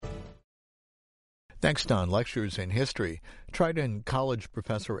Next on Lectures in History, Triton College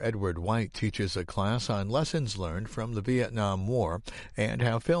professor Edward White teaches a class on lessons learned from the Vietnam War and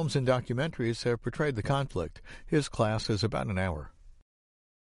how films and documentaries have portrayed the conflict. His class is about an hour.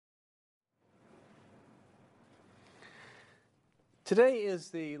 Today is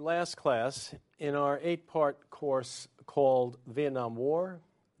the last class in our 8-part course called Vietnam War,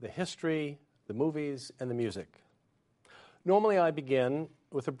 the History, the Movies, and the Music. Normally I begin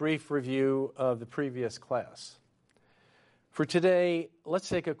with a brief review of the previous class. For today, let's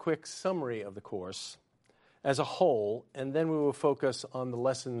take a quick summary of the course as a whole, and then we will focus on the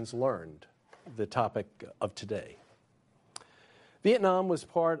lessons learned, the topic of today. Vietnam was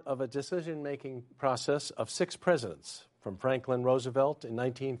part of a decision-making process of 6 presidents, from Franklin Roosevelt in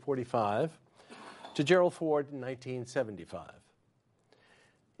 1945 to Gerald Ford in 1975.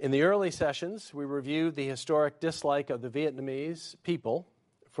 In the early sessions, we reviewed the historic dislike of the Vietnamese people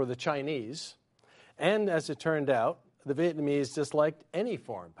for the Chinese, and as it turned out, the Vietnamese disliked any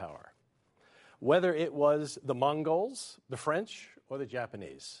foreign power, whether it was the Mongols, the French, or the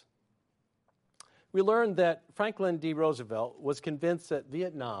Japanese. We learned that Franklin D. Roosevelt was convinced that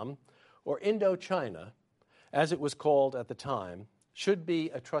Vietnam, or Indochina, as it was called at the time, should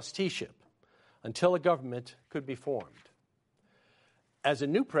be a trusteeship until a government could be formed. As a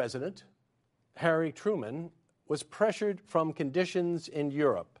new president, Harry Truman was pressured from conditions in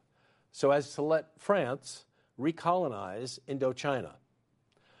Europe so as to let France recolonize Indochina.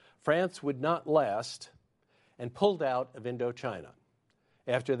 France would not last and pulled out of Indochina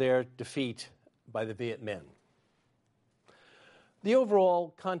after their defeat by the Viet Minh. The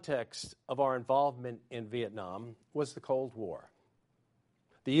overall context of our involvement in Vietnam was the Cold War.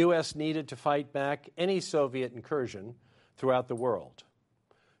 The U.S. needed to fight back any Soviet incursion throughout the world.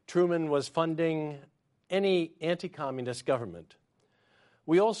 Truman was funding any anti-communist government.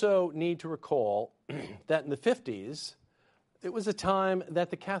 We also need to recall that in the 50s, it was a time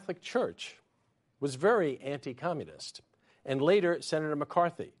that the Catholic Church was very anti-communist, and later Senator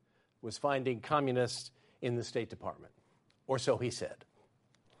McCarthy was finding communists in the State Department, or so he said.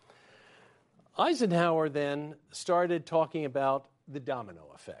 Eisenhower then started talking about the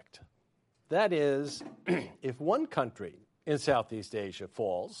domino effect. That is, if one country in Southeast Asia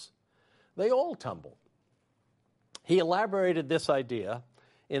falls, they all tumble. He elaborated this idea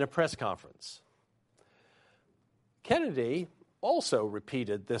in a press conference. Kennedy also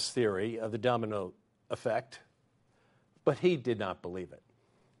repeated this theory of the domino effect, but he did not believe it.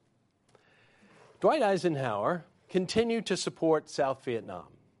 Dwight Eisenhower continued to support South Vietnam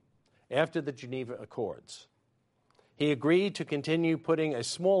after the Geneva Accords. He agreed to continue putting a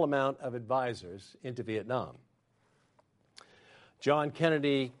small amount of advisors into Vietnam. John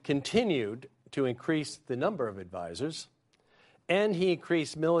Kennedy continued to increase the number of advisors, and he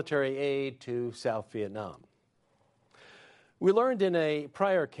increased military aid to South Vietnam. We learned in a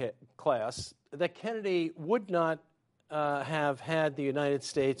prior class that Kennedy would not have had the United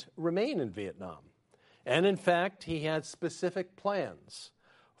States remain in Vietnam. And in fact, he had specific plans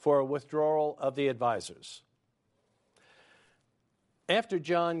for a withdrawal of the advisors. After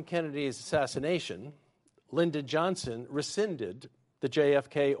John Kennedy's assassination, Lyndon Johnson rescinded the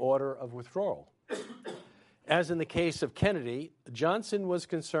JFK order of withdrawal. As in the case of Kennedy, Johnson was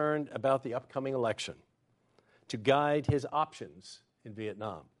concerned about the upcoming election to guide his options in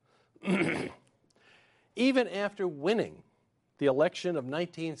Vietnam. Even after winning the election of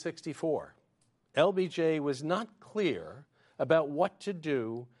 1964, LBJ was not clear about what to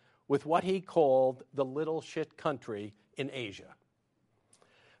do with what he called the little shit country in Asia.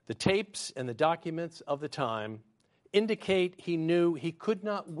 The tapes and the documents of the time indicate he knew he could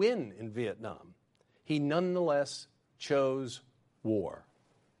not win in Vietnam. He nonetheless chose war.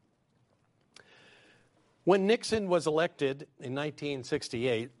 When Nixon was elected in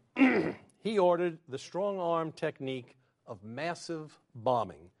 1968, he ordered the strong-arm technique of massive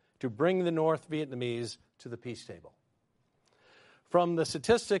bombing to bring the North Vietnamese to the peace table. From the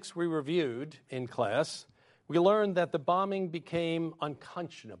statistics we reviewed in class, we learned that the bombing became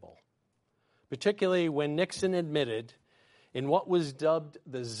unconscionable, particularly when Nixon admitted in what was dubbed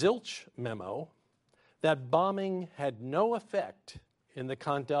the Zilch Memo that bombing had no effect in the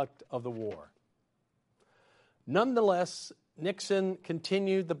conduct of the war. Nonetheless, Nixon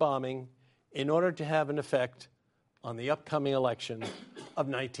continued the bombing in order to have an effect on the upcoming election of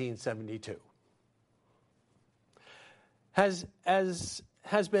 1972. As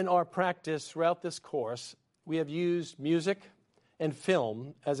has been our practice throughout this course, we have used music and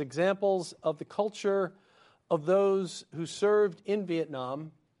film as examples of the culture of those who served in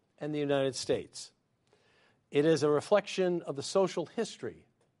Vietnam and the United States. It is a reflection of the social history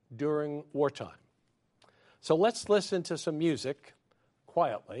during wartime. So let's listen to some music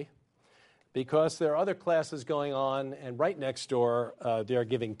quietly, because there are other classes going on, and right next door, they're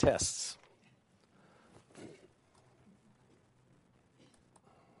giving tests.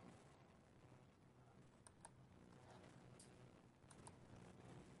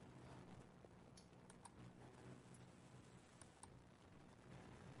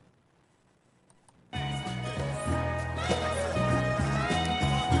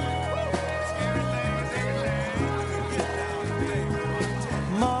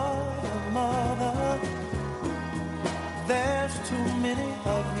 Mother, there's too many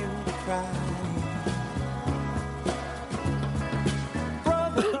of you crying.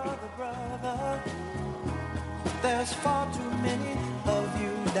 Brother, there's far too many of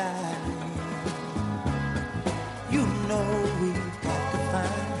you dying. You know we've got to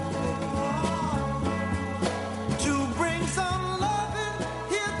find a way to bring some loving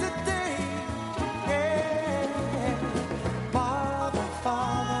here today. Yeah.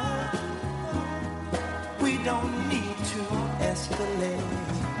 Father, we don't need to escalate.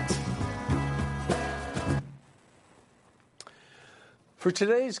 For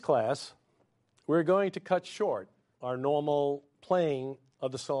today's class, we're going to cut short our normal playing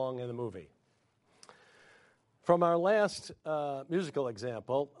of the song in the movie. From our last musical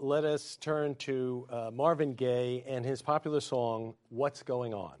example, let us turn to Marvin Gaye and his popular song, What's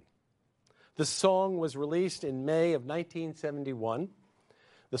Going On? The song was released in May of 1971.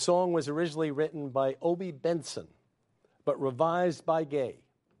 The song was originally written by Obie Benson, but revised by Gaye.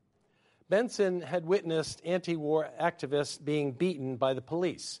 Benson had witnessed anti-war activists being beaten by the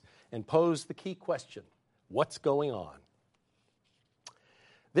police and posed the key question, what's going on?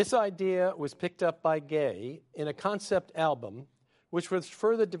 This idea was picked up by Gaye in a concept album, which was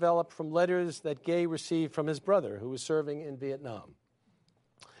further developed from letters that Gaye received from his brother, who was serving in Vietnam.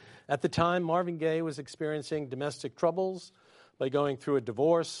 At the time, Marvin Gaye was experiencing domestic troubles by going through a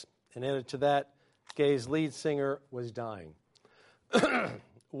divorce, and added to that, Gaye's lead singer was dying.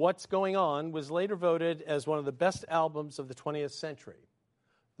 What's Going On was later voted as one of the best albums of the 20th century.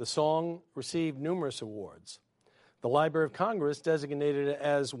 The song received numerous awards. The Library of Congress designated it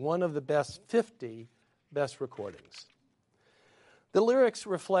as one of the best 50 best recordings. The lyrics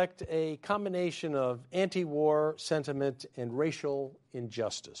reflect a combination of anti-war sentiment and racial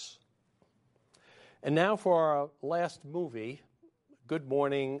injustice. And now for our last movie, Good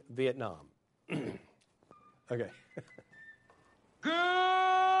Morning, Vietnam. Okay. Good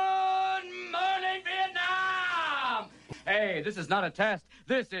morning, Vietnam! Hey, this is not a test.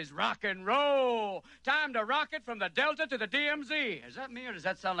 This is rock and roll. Time to rock it from the Delta to the DMZ. Is that me, or does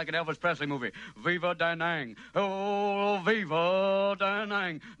that sound like an Elvis Presley movie? Viva Da Nang. Oh, viva Da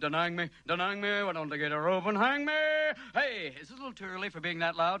Nang. Da Nang me, why don't they get a rope and hang me? Hey, is it a little too early for being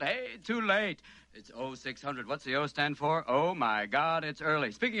that loud? Hey, too late. It's 0600. What's the O stand for? Oh, my God, it's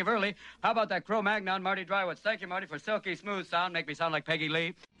early. Speaking of early, how about that Cro-Magnon, Marty Drywitz? Thank you, Marty, for silky smooth sound. Make me sound like Peggy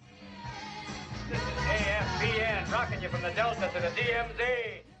Lee. This is AFPN, rocking you from the Delta to the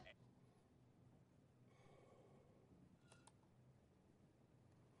DMZ.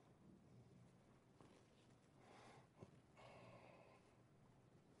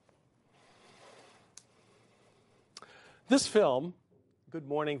 This film, Good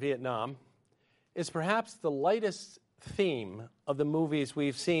Morning, Vietnam, is perhaps the lightest theme of the movies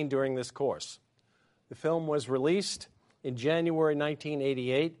we've seen during this course. The film was released in January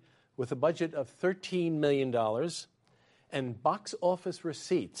 1988 with a budget of $13 million and box office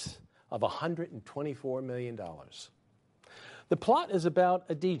receipts of $124 million. The plot is about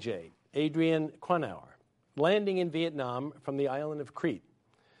a DJ, Adrian Cronauer, landing in Vietnam from the island of Crete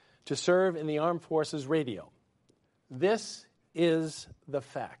to serve in the Armed Forces radio. This is the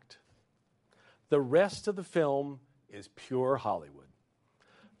fact. The rest of the film is pure Hollywood.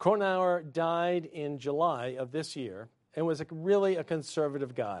 Cronauer died in July of this year and was really a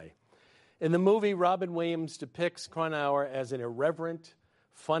conservative guy. In the movie, Robin Williams depicts Cronauer as an irreverent,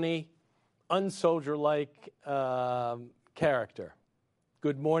 funny, unsoldier-like character.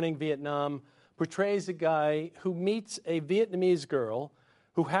 Good Morning, Vietnam portrays a guy who meets a Vietnamese girl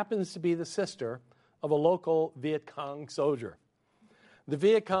who happens to be the sister of a local Viet Cong soldier. The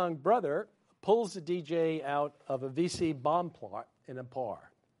Viet Cong brother pulls the DJ out of a VC bomb plot in a bar.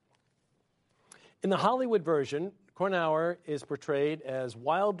 In the Hollywood version, Cronauer is portrayed as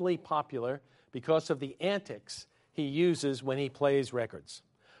wildly popular because of the antics he uses when he plays records.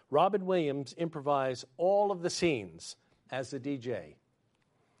 Robin Williams improvised all of the scenes as the DJ.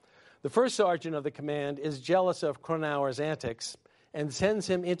 The first sergeant of the command is jealous of Cronauer's antics and sends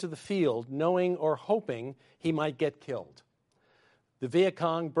him into the field knowing or hoping he might get killed. The Viet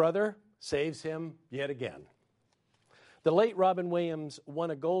Cong brother saves him yet again. The late Robin Williams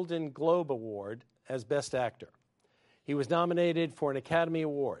won a Golden Globe Award as Best Actor. He was nominated for an Academy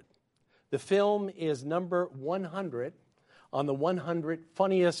Award. The film is number 100 on the 100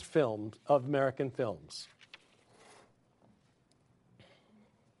 funniest films of American films.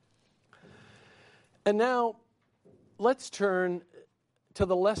 And now, let's turn to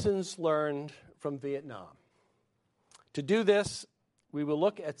the lessons learned from Vietnam. To do this, we will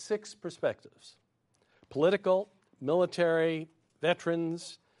look at 6 perspectives: political, military,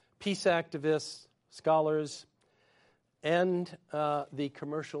 veterans, peace activists, scholars, and the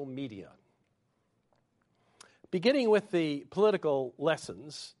commercial media. Beginning with the political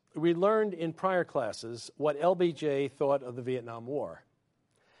lessons, we learned in prior classes what LBJ thought of the Vietnam War.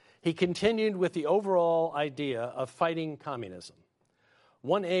 He continued with the overall idea of fighting communism.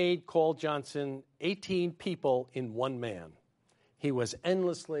 One aide called Johnson 18 people in one man. He was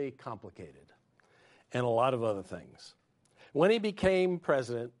endlessly complicated, and a lot of other things. When he became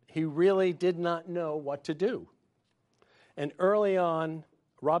president, he really did not know what to do. And early on,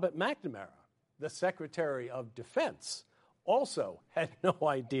 Robert McNamara, the Secretary of Defense, also had no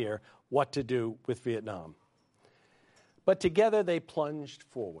idea what to do with Vietnam. But together they plunged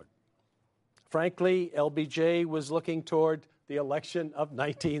forward. Frankly, LBJ was looking toward the election of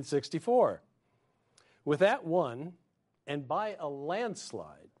 1964. With that won, and by a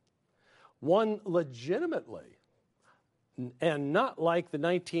landslide, won legitimately, and not like the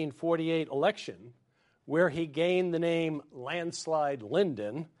 1948 election, where he gained the name Landslide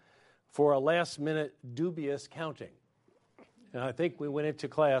Lyndon for a last-minute dubious counting. And I think we went into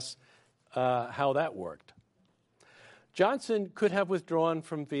class how that worked. Johnson could have withdrawn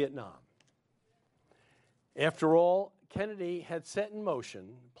from Vietnam. After all, Kennedy had set in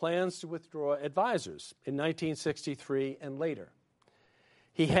motion plans to withdraw advisors in 1963 and later.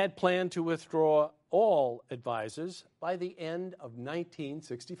 He had planned to withdraw all advisors by the end of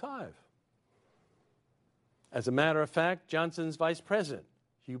 1965. As a matter of fact, Johnson's vice president,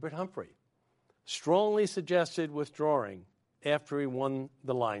 Hubert Humphrey, strongly suggested withdrawing after he won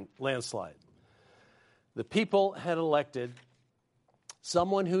the landslide. The people had elected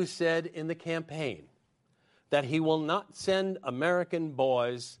someone who said in the campaign that he will not send American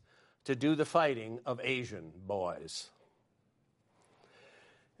boys to do the fighting of Asian boys.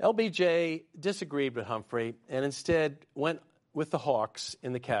 LBJ disagreed with Humphrey and instead went with the Hawks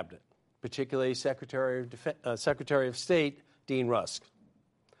in the cabinet, particularly Secretary of State Dean Rusk.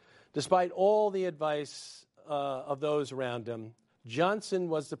 Despite all the advice of those around him, Johnson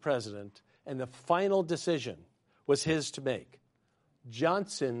was the president, and the final decision was his to make.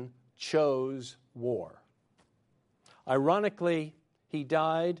 Johnson chose war. Ironically, he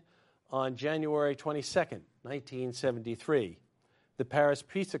died on January 22nd, 1973. The Paris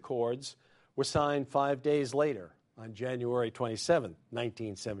Peace Accords were signed 5 days later, on January 27th,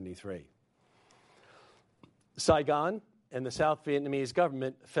 1973. Saigon and the South Vietnamese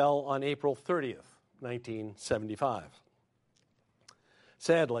government fell on April 30th, 1975.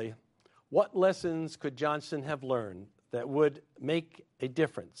 Sadly, what lessons could Johnson have learned that would make a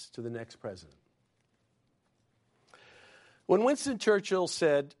difference to the next president? When Winston Churchill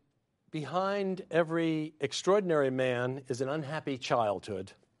said, "Behind every extraordinary man is an unhappy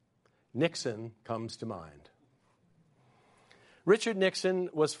childhood," Nixon comes to mind. Richard Nixon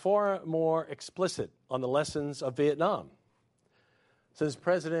was far more explicit on the lessons of Vietnam. Since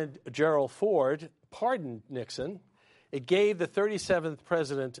President Gerald Ford pardoned Nixon, it gave the 37th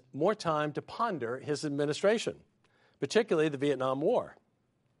president more time to ponder his administration, particularly the Vietnam War.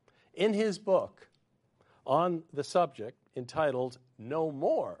 In his book on the subject, entitled "No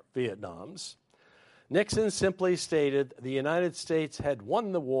More Vietnams," Nixon simply stated the United States had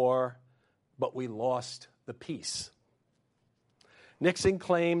won the war, but we lost the peace. Nixon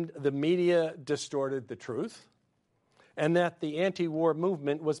claimed the media distorted the truth and that the anti-war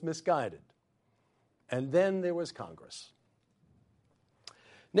movement was misguided. And then there was Congress.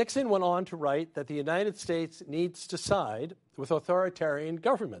 Nixon went on to write that the United States needs to side with authoritarian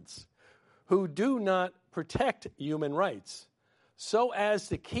governments who do not protect human rights so as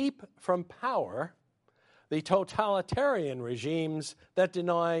to keep from power the totalitarian regimes that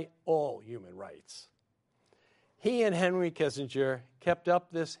deny all human rights. He and Henry Kissinger kept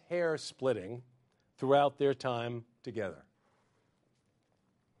up this hair-splitting throughout their time together.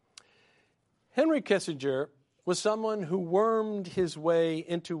 Henry Kissinger was someone who wormed his way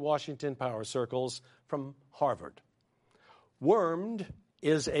into Washington power circles from Harvard. Wormed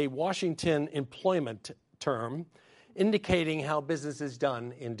is a Washington employment term indicating how business is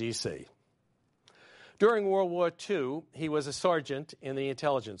done in D.C. During World War II, he was a sergeant in the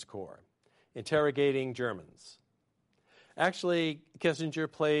intelligence corps. interrogating Germans. Actually,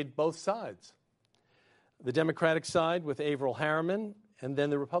 Kissinger played both sides. The Democratic side with Averell Harriman, and then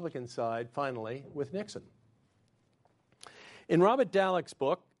the Republican side, finally, with Nixon. In Robert Dallek's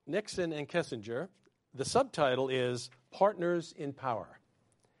book, Nixon and Kissinger, the subtitle is Partners in Power.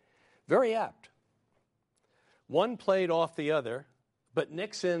 Very apt. One played off the other, but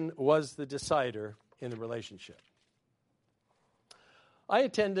Nixon was the decider in the relationship. I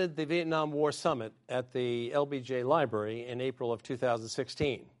attended the Vietnam War Summit at the LBJ Library in April of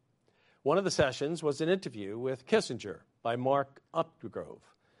 2016. One of the sessions was an interview with Kissinger by Mark Updegrove,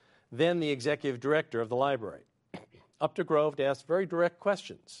 then the executive director of the library. Updegrove asked very direct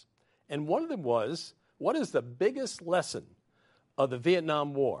questions, and one of them was, what is the biggest lesson of the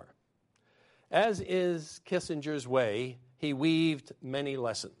Vietnam War? As is Kissinger's way, he weaved many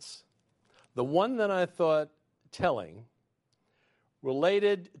lessons. The one that I thought telling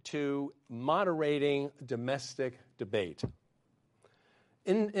related to moderating domestic debate.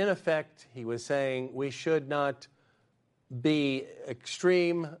 In effect, he was saying we should not be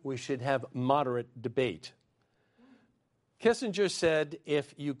extreme, we should have moderate debate. Kissinger said,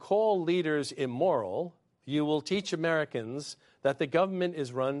 if you call leaders immoral, you will teach Americans that the government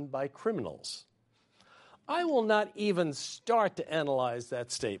is run by criminals. I will not even start to analyze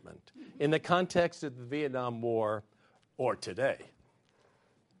that statement in the context of the Vietnam War or today.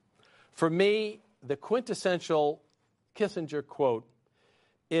 For me, the quintessential Kissinger quote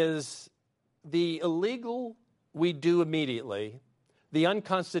is, the illegal we do immediately, the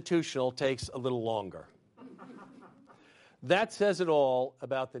unconstitutional takes a little longer. That says it all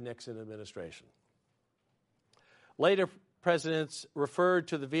about the Nixon administration. Later presidents referred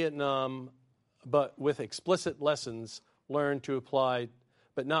to the Vietnam, but with explicit lessons learned to apply,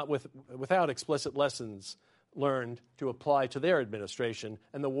 but not without explicit lessons learned to apply to their administration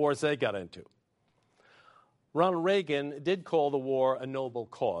and the wars they got into. Ronald Reagan did call the war a noble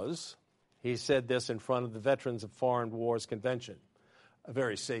cause. He said this in front of the Veterans of Foreign Wars Convention, a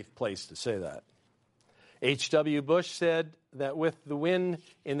very safe place to say that. H.W. Bush said that with the win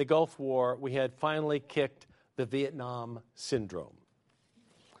in the Gulf War, we had finally kicked the Vietnam syndrome.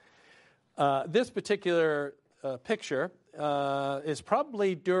 This particular picture is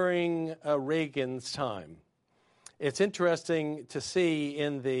probably during Reagan's time. It's interesting to see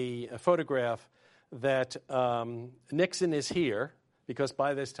in the photograph that Nixon is here, because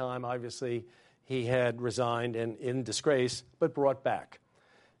by this time, obviously, he had resigned and in disgrace, but brought back.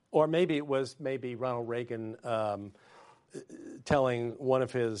 Or maybe it was Ronald Reagan telling one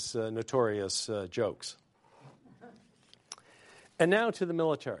of his notorious jokes. And now to the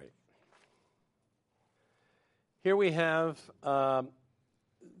military. Here we have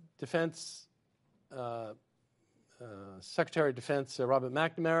Secretary of Defense Robert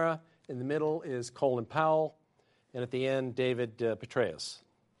McNamara. In the middle is Colin Powell, and at the end, David Petraeus.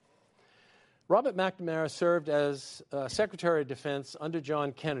 Robert McNamara served as Secretary of Defense under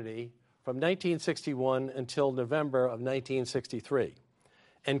John Kennedy from 1961 until November of 1963,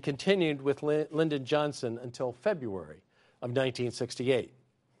 and continued with Lyndon Johnson until February of 1968.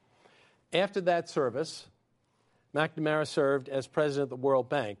 After that service, McNamara served as president of the World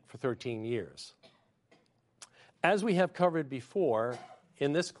Bank for 13 years. As we have covered before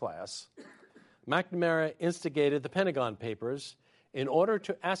in this class, McNamara instigated the Pentagon Papers in order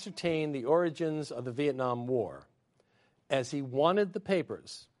to ascertain the origins of the Vietnam War, as he wanted the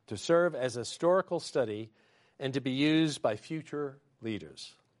papers to serve as a historical study and to be used by future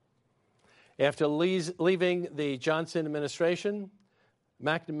leaders. After leaving the Johnson administration,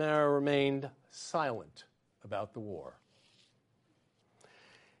 McNamara remained silent about the war.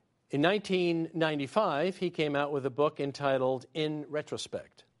 In 1995, he came out with a book entitled In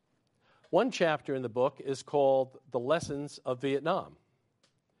Retrospect. One chapter in the book is called The Lessons of Vietnam.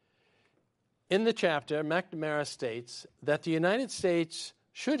 In the chapter, McNamara states that the United States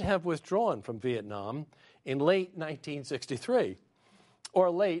should have withdrawn from Vietnam in late 1963 or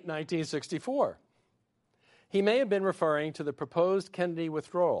late 1964. He may have been referring to the proposed Kennedy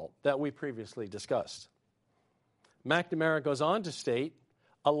withdrawal that we previously discussed. McNamara goes on to state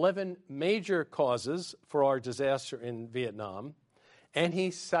 11 major causes for our disaster in Vietnam, and he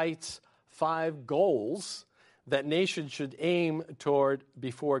cites 5 goals that nations should aim toward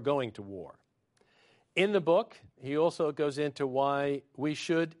before going to war. In the book, he also goes into why we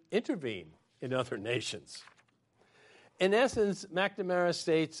should intervene in other nations. In essence, McNamara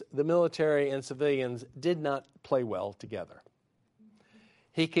states the military and civilians did not play well together.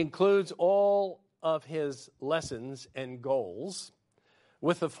 He concludes all of his lessons and goals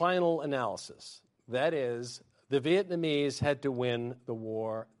with the final analysis. That is, the Vietnamese had to win the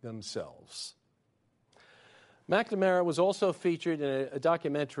war themselves. McNamara was also featured in a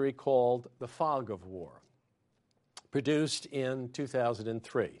documentary called The Fog of War, produced in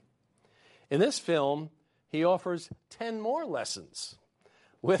 2003. In this film, he offers 10 more lessons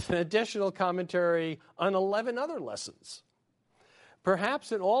with an additional commentary on 11 other lessons.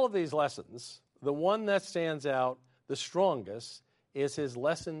 Perhaps in all of these lessons, the one that stands out the strongest is his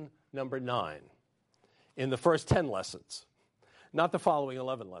lesson number 9 in the first 10 lessons, not the following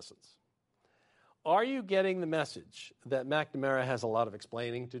 11 lessons. Are you getting the message that McNamara has a lot of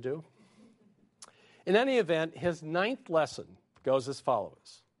explaining to do? In any event, his 9th lesson goes as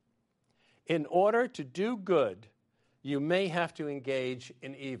follows. In order to do good, you may have to engage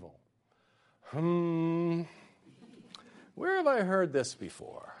in evil. Where have I heard this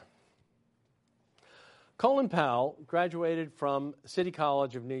before? Colin Powell graduated from City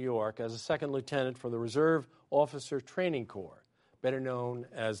College of New York as a second lieutenant for the Reserve Officer Training Corps, better known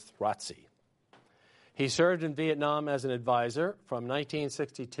as ROTC. He served in Vietnam as an advisor from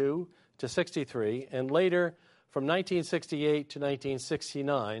 1962 to 63, and later from 1968 to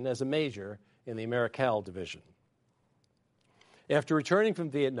 1969 as a major in the Americal Division. After returning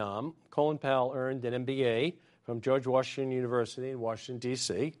from Vietnam, Colin Powell earned an MBA from George Washington University in Washington,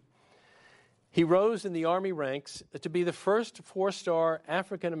 D.C. He rose in the Army ranks to be the first 4-star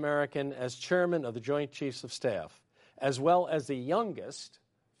African American as chairman of the Joint Chiefs of Staff, as well as the youngest,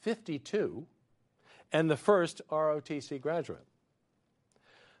 52, and the first ROTC graduate.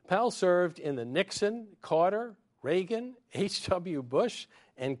 Powell served in the Nixon, Carter, Reagan, H.W. Bush,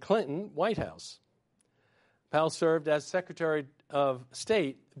 and Clinton White House. Powell served as Secretary of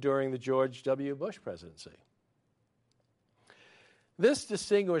State during the George W. Bush presidency. This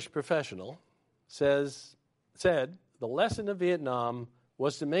distinguished professional said, the lesson of Vietnam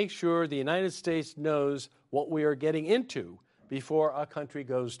was to make sure the United States knows what we are getting into before our country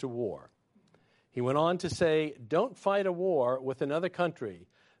goes to war. He went on to say, don't fight a war with another country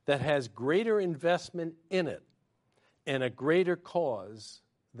that has greater investment in it and a greater cause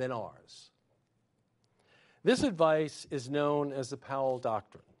than ours. This advice is known as the Powell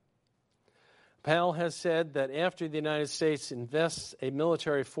Doctrine. Powell has said that after the United States invests a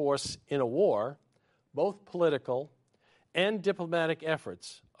military force in a war, both political and diplomatic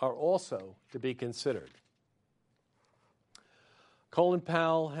efforts are also to be considered. Colin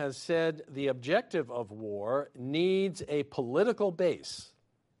Powell has said the objective of war needs a political base.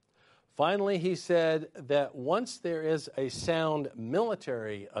 Finally, he said that once there is a sound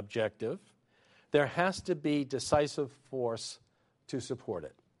military objective, there has to be decisive force to support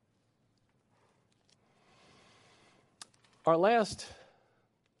it. Our last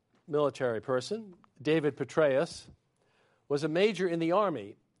military person, David Petraeus, was a major in the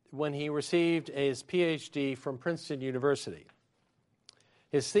Army when he received his PhD from Princeton University.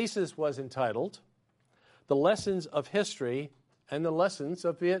 His thesis was entitled, The Lessons of History and the Lessons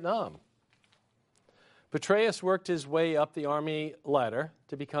of Vietnam. Petraeus worked his way up the Army ladder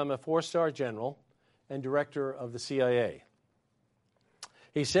to become a 4-star general and director of the CIA.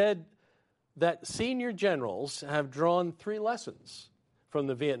 He said that senior generals have drawn 3 lessons from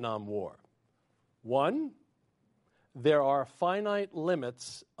the Vietnam War. 1, there are finite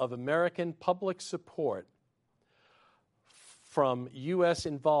limits of American public support from U.S.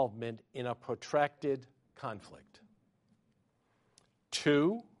 involvement in a protracted conflict.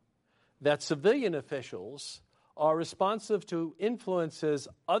 2, that civilian officials are responsive to influences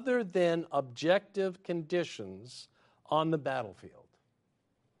other than objective conditions on the battlefield.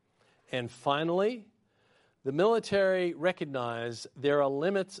 And finally, the military recognize there are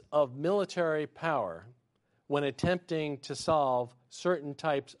limits of military power when attempting to solve certain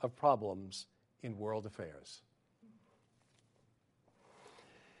types of problems in world affairs.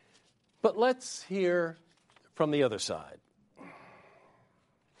 But let's hear from the other side.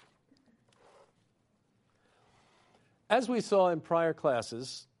 As we saw in prior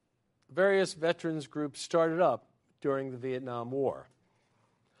classes, various veterans groups started up during the Vietnam War.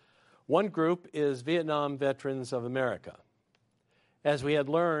 One group is Vietnam Veterans of America. As we had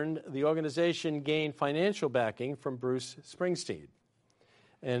learned, the organization gained financial backing from Bruce Springsteen.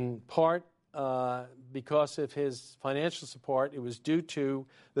 In part, because of his financial support, it was due to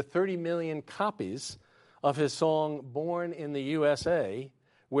the 30 million copies of his song Born in the USA,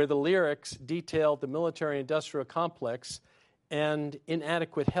 where the lyrics detailed the military-industrial complex and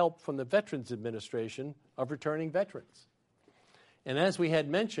inadequate help from the Veterans Administration of returning veterans. And as we had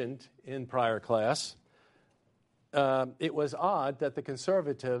mentioned in prior class, it was odd that the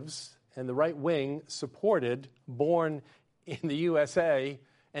conservatives and the right wing supported Born in the USA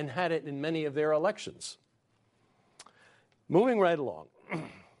and had it in many of their elections. Moving right along.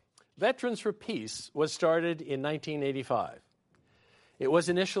 Veterans for Peace was started in 1985. It was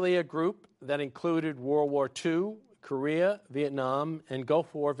initially a group that included World War II, Korea, Vietnam, and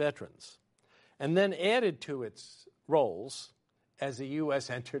Gulf War veterans, and then added to its roles as the U.S.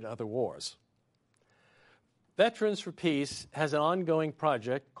 entered other wars. Veterans for Peace has an ongoing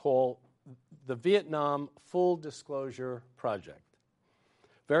project called the Vietnam Full Disclosure Project.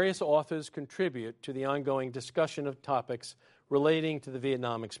 Various authors contribute to the ongoing discussion of topics relating to the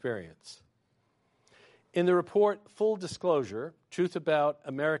Vietnam experience. In the report Full Disclosure, Truth About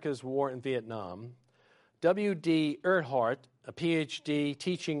America's War in Vietnam, W.D. Erhardt, a Ph.D.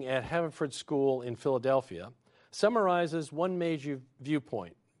 teaching at Haverford School in Philadelphia, summarizes one major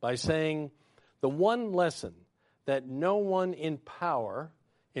viewpoint by saying, the one lesson that no one in power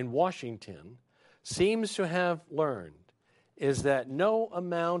in Washington seems to have learned is that no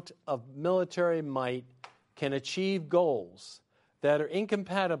amount of military might can achieve goals that are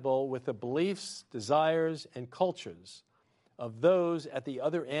incompatible with the beliefs, desires, and cultures of those at the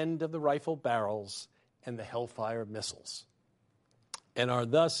other end of the rifle barrels and the Hellfire missiles, and are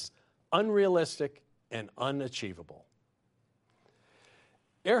thus unrealistic and unachievable.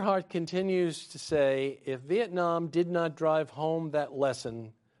 Erhardt continues to say, if Vietnam did not drive home that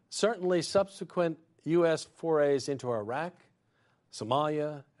lesson, certainly subsequent U.S. forays into Iraq,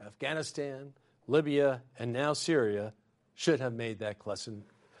 Somalia, Afghanistan, Libya, and now Syria should have made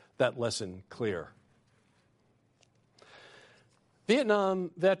that lesson clear.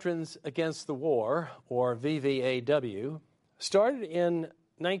 Vietnam Veterans Against the War, or VVAW, started in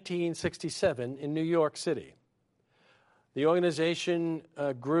 1967 in New York City. The organization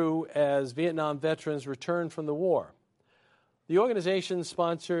grew as Vietnam veterans returned from the war. The organization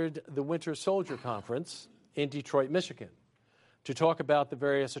sponsored the Winter Soldier Conference in Detroit, Michigan, to talk about the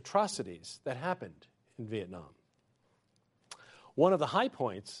various atrocities that happened in Vietnam. One of the high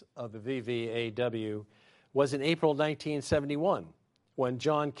points of the VVAW was in April 1971, when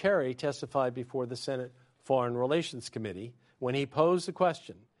John Kerry testified before the Senate Foreign Relations Committee when he posed the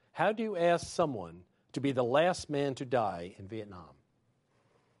question, how do you ask someone to be the last man to die in Vietnam?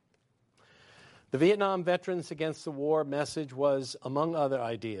 The Vietnam Veterans Against the War message was, among other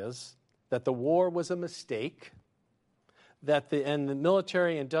ideas, that the war was a mistake, that the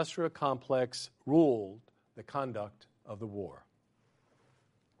military-industrial complex ruled the conduct of the war.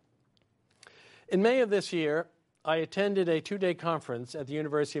 In May of this year, I attended a two-day conference at the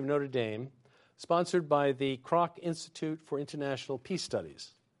University of Notre Dame, sponsored by the Kroc Institute for International Peace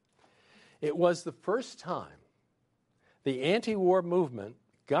Studies. It was the first time the anti-war movement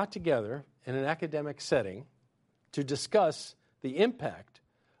got together in an academic setting to discuss the impact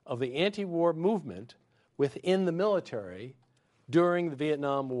of the anti-war movement within the military during the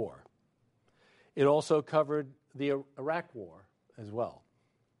Vietnam War. It also covered the Iraq War as well.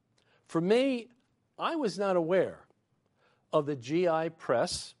 For me, I was not aware of the GI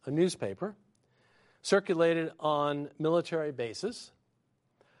Press, a newspaper, circulated on military bases,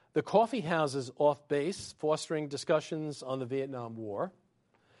 the coffee houses off base fostering discussions on the Vietnam War,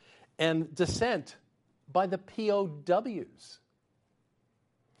 and dissent by the POWs.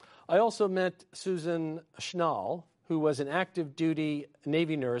 I also met Susan Schnall, who was an active duty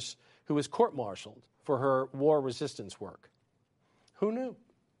Navy nurse who was court-martialed for her war resistance work. Who knew?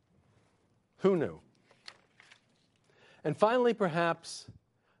 Who knew? And finally, perhaps,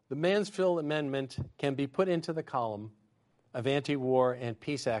 the Mansfield Amendment can be put into the column of anti-war and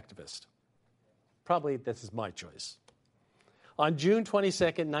peace activist. Probably this is my choice. On June 22,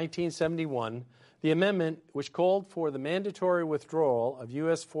 1971, the amendment, which called for the mandatory withdrawal of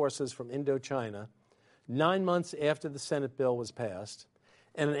U.S. forces from Indochina 9 months after the Senate bill was passed,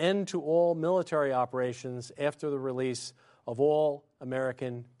 and an end to all military operations after the release of all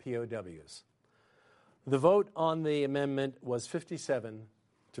American POWs. The vote on the amendment was 57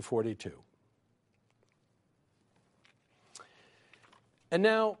 to 42. And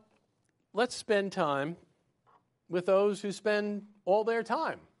now, let's spend time with those who spend all their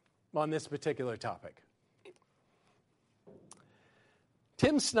time on this particular topic.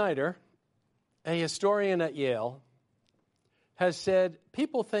 Tim Snyder, a historian at Yale, has said,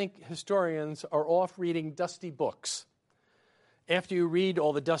 people think historians are off reading dusty books. After you read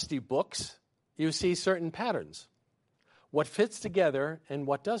all the dusty books, you see certain patterns, what fits together and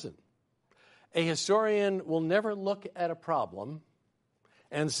what doesn't. A historian will never look at a problem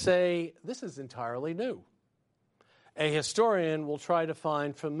and say, this is entirely new. A historian will try to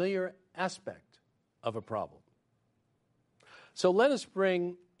find familiar aspect of a problem. So let us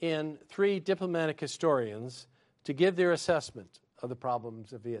bring in 3 diplomatic historians to give their assessment of the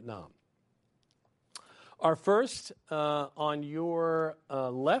problems of Vietnam. Our first on your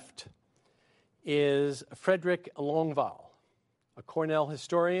left is Frederick Longval, a Cornell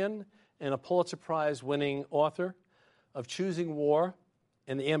historian and a Pulitzer Prize-winning author of Choosing War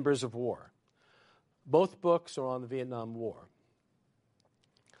and the Embers of War. Both books are on the Vietnam War.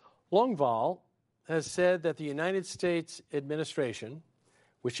 Longval has said that the United States administration,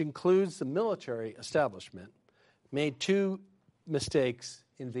 which includes the military establishment, made two mistakes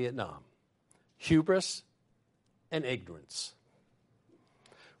in Vietnam: hubris and ignorance.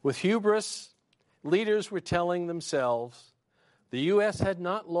 With hubris, leaders were telling themselves the U.S. had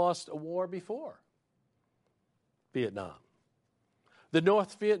not lost a war before Vietnam. The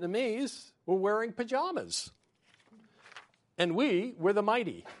North Vietnamese were wearing pajamas, and we were the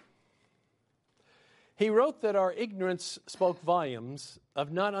mighty. He wrote that our ignorance spoke volumes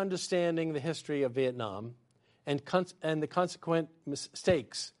of not understanding the history of Vietnam and the consequent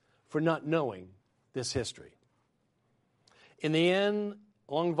mistakes for not knowing this history. In the end,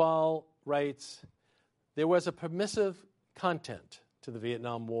 Longval writes, there was a permissive content to the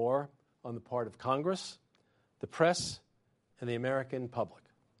Vietnam War on the part of Congress, the press, and the American public.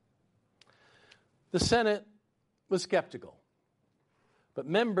 The Senate was skeptical, but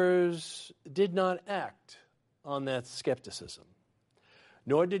members did not act on that skepticism,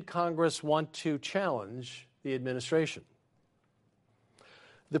 nor did Congress want to challenge the administration.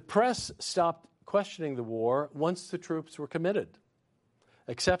 The press stopped questioning the war once the troops were committed.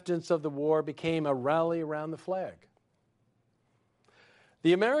 Acceptance of the war became a rally around the flag.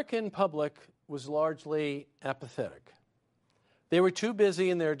 The American public was largely apathetic. They were too busy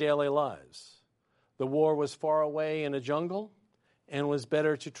in their daily lives. The war was far away in a jungle, and it was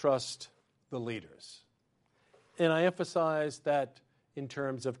better to trust the leaders. And I emphasize that in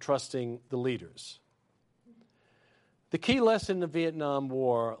terms of trusting the leaders. The key lesson of the Vietnam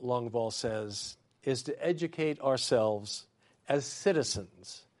War, Longval says, is to educate ourselves as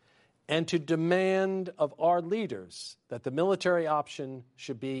citizens and to demand of our leaders that the military option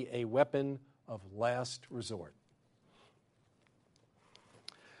should be a weapon of last resort.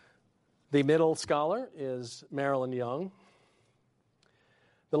 The middle scholar is Marilyn Young.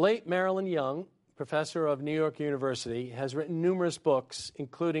 The late Marilyn Young, professor of New York University, has written numerous books,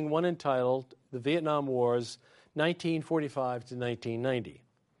 including one entitled The Vietnam Wars, 1945 to 1990.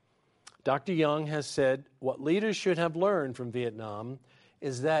 Dr. Young has said what leaders should have learned from Vietnam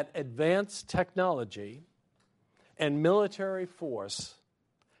is that advanced technology and military force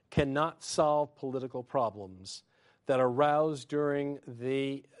cannot solve political problems that arose during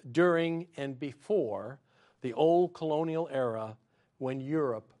and before the old colonial era when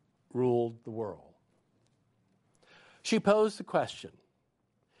Europe ruled the world. She posed the question,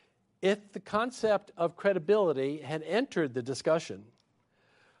 if the concept of credibility had entered the discussion,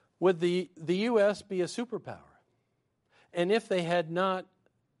 would the U.S. be a superpower? And if they had not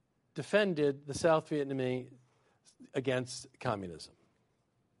defended the South Vietnamese against communism?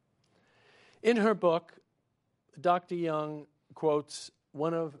 In her book, Dr. Young quotes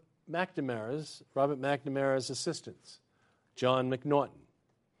one of Robert McNamara's assistants, John McNaughton.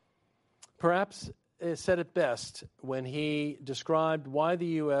 Perhaps said it best when he described why the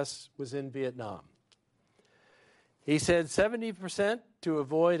U.S. was in Vietnam. He said 70% to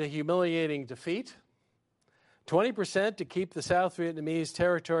avoid a humiliating defeat, 20% to keep the South Vietnamese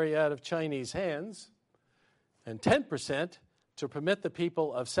territory out of Chinese hands, and 10% to permit the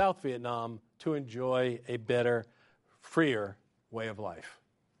people of South Vietnam to enjoy a better, freer way of life.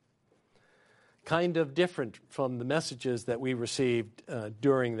 Kind of different from the messages that we received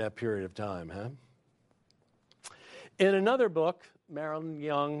during that period of time, huh? In another book, Marilyn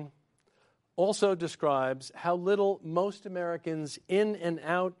Young also describes how little most Americans in and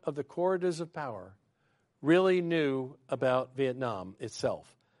out of the corridors of power really knew about Vietnam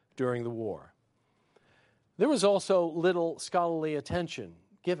itself during the war. There was also little scholarly attention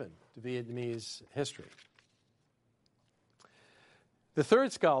given to Vietnamese history. The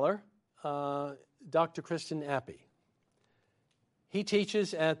third scholar, Dr. Christian Appy. He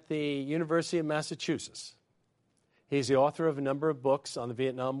teaches at the University of Massachusetts. He's the author of a number of books on the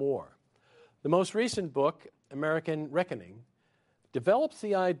Vietnam War. The most recent book, American Reckoning, develops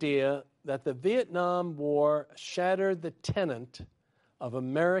the idea that the Vietnam War shattered the tenet of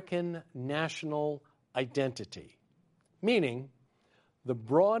American national identity, meaning the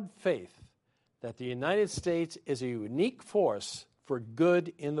broad faith that the United States is a unique force for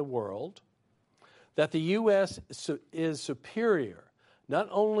good in the world, that the U.S. is superior not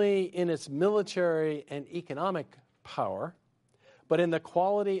only in its military and economic power, but in the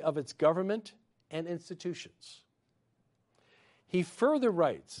quality of its government and institutions. He further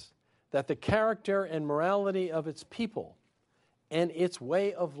writes that the character and morality of its people and its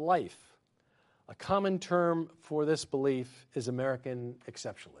way of life, a common term for this belief is American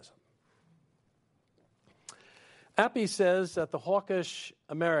exceptionalism. Appy says that the hawkish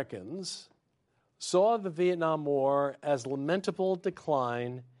Americans saw the Vietnam War as lamentable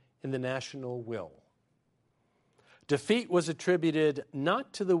decline in the national will. Defeat was attributed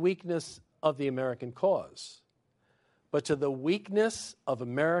not to the weakness of the American cause, but to the weakness of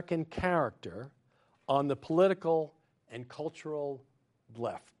American character on the political and cultural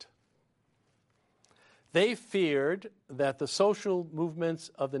left. They feared that the social movements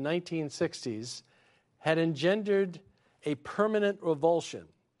of the 1960s had engendered a permanent revulsion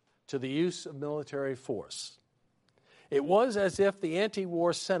to the use of military force. It was as if the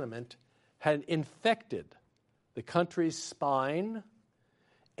anti-war sentiment had infected the country's spine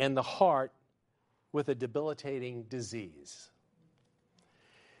and the heart with a debilitating disease.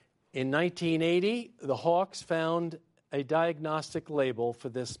 In 1980, the Hawks found a diagnostic label for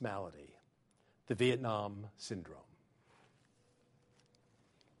this malady, the Vietnam Syndrome.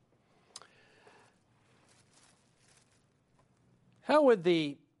 How would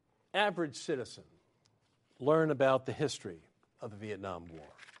the average citizen learn about the history of the Vietnam War?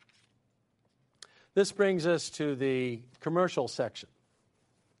 This brings us to the commercial section.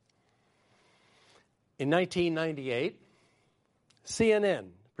 In 1998, CNN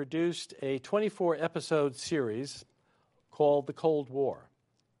produced a 24-episode series called The Cold War.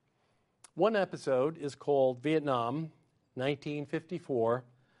 One episode is called Vietnam, 1954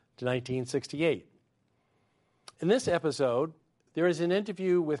 to 1968. In this episode, there is an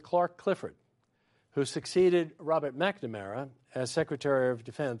interview with Clark Clifford, who succeeded Robert McNamara as Secretary of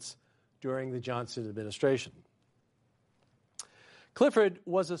Defense during the Johnson administration. Clifford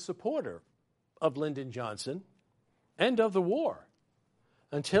was a supporter of Lyndon Johnson and of the war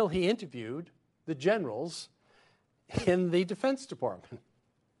until he interviewed the generals in the Defense Department.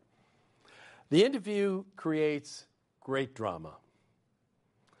 The interview creates great drama.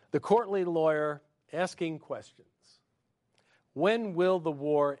 The courtly lawyer asking questions. When will the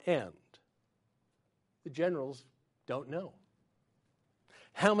war end? The generals don't know.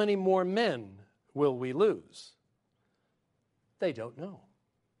 How many more men will we lose? They don't know.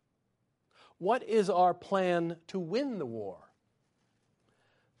 What is our plan to win the war?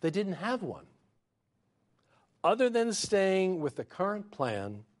 They didn't have one, other than staying with the current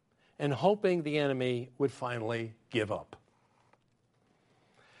plan and hoping the enemy would finally give up.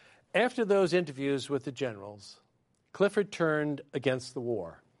 After those interviews with the generals, Clifford turned against the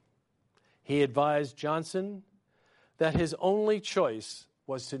war. He advised Johnson that his only choice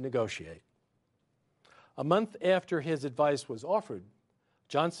was to negotiate. A month after his advice was offered,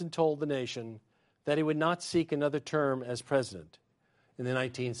 Johnson told the nation that he would not seek another term as president in the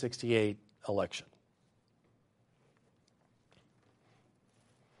 1968 election.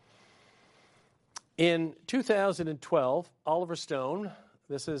 In 2012, Oliver Stone,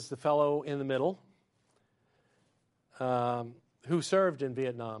 this is the fellow in the middle, who served in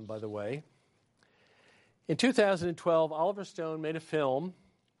Vietnam, by the way. In 2012, Oliver Stone made a film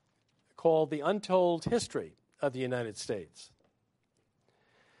called The Untold History of the United States.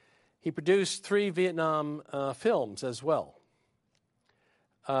 He produced 3 Vietnam films as well.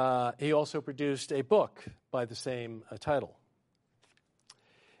 He also produced a book by the same title.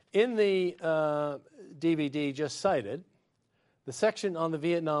 In the DVD just cited, the section on the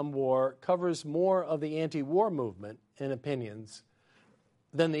Vietnam War covers more of the anti-war movement and opinions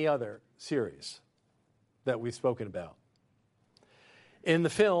than the other series that we've spoken about. In the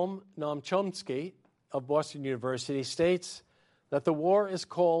film, Noam Chomsky of Boston University states that the war is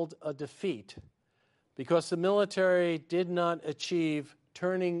called a defeat because the military did not achieve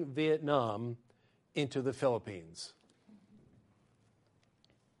turning Vietnam into the Philippines.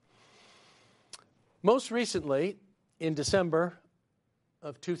 Most recently, in December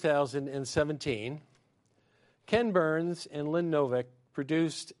of 2017, Ken Burns and Lynn Novick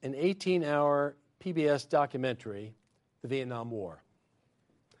produced an 18-hour PBS documentary, The Vietnam War.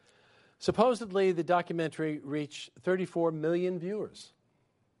 Supposedly, the documentary reached 34 million viewers.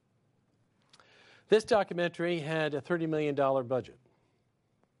 This documentary had a $30 million budget.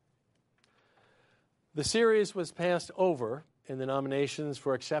 The series was passed over in the nominations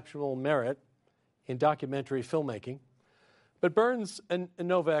for exceptional merit in documentary filmmaking, but Burns and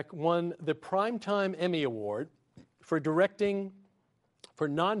Novick won the Primetime Emmy Award for directing for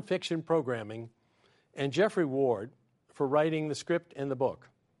nonfiction programming and Jeffrey Ward for writing the script and the book.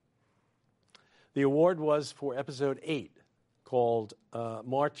 The award was for episode 8, called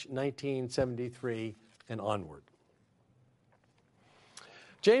March 1973 and Onward.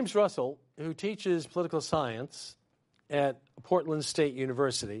 James Russell, who teaches political science at Portland State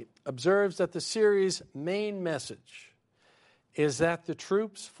University, observes that the series' main message is that the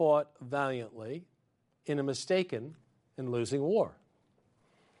troops fought valiantly in a mistaken and losing war.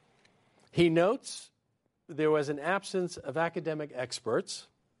 He notes there was an absence of academic experts,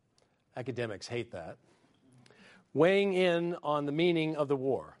 academics hate that, weighing in on the meaning of the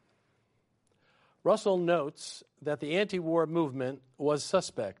war. Russell notes that the anti-war movement was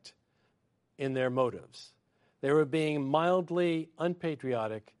suspect in their motives. They were being mildly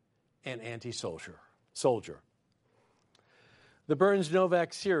unpatriotic and anti-soldier. The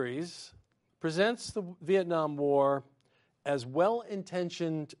Burns-Novak series presents the Vietnam War as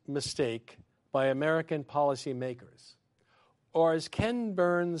well-intentioned mistake by American policymakers. Or as Ken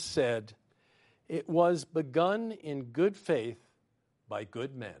Burns said, it was begun in good faith by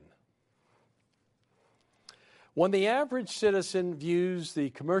good men. When the average citizen views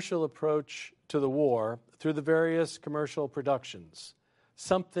the commercial approach to the war through the various commercial productions,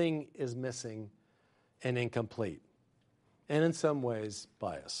 something is missing and incomplete, and in some ways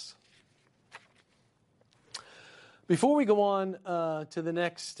biased. Before we go on to the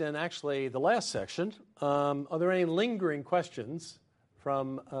next and actually the last section, are there any lingering questions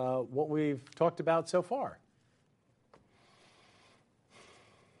from what we've talked about so far?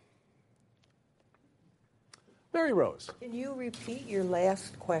 Mary Rose. Can you repeat your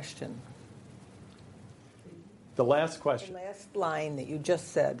last question? The last question. The last line that you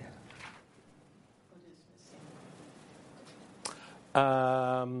just said.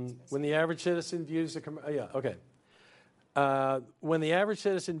 When the average citizen views when the average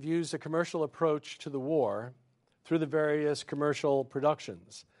citizen views the commercial approach to the war through the various commercial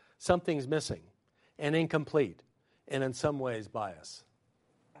productions, something's missing and incomplete, and in some ways biased.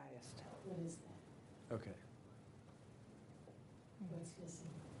 Biased. What is that? Okay. What's missing?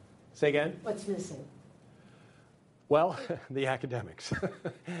 Say again? What's missing? Well, the academics.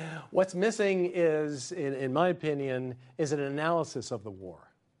 What's missing is, in my opinion, is an analysis of the war.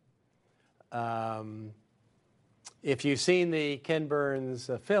 If you've seen the Ken Burns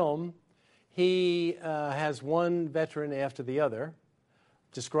film, he has one veteran after the other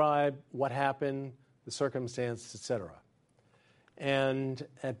describe what happened, the circumstance, etc. And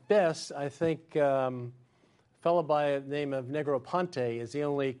at best, I think a fellow by the name of Negroponte is the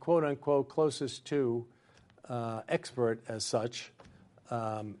only quote-unquote closest to expert as such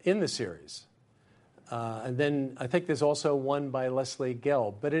in the series. And then I think there's also one by Leslie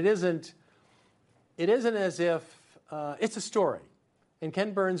Gelb. But it isn't as if it's a story. And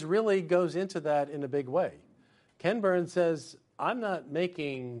Ken Burns really goes into that in a big way. Ken Burns says, I'm not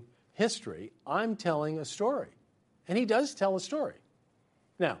making history, I'm telling a story. And he does tell a story.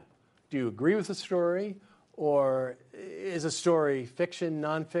 Now, do you agree with the story? Or is a story fiction,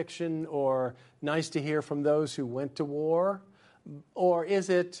 nonfiction, or nice to hear from those who went to war? Or is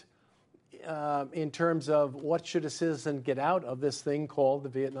it in terms of what should a citizen get out of this thing called the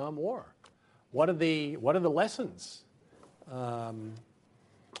Vietnam War? What are the lessons?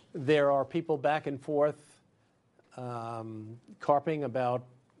 There are people back and forth carping about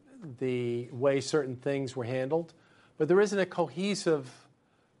the way certain things were handled, but there isn't a cohesive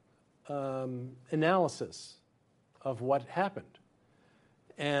analysis of what happened.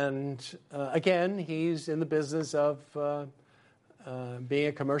 And again, he's in the business of being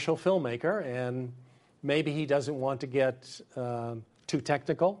a commercial filmmaker, and maybe he doesn't want to get too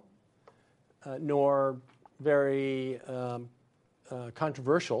technical, nor very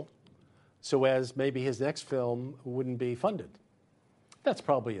controversial, so as maybe his next film wouldn't be funded. That's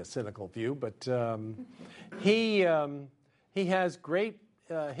probably a cynical view, but he has great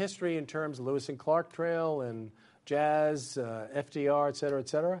history in terms of Lewis and Clark Trail and jazz, FDR, et cetera, et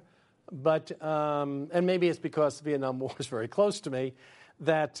cetera. But, and maybe it's because the Vietnam War is very close to me,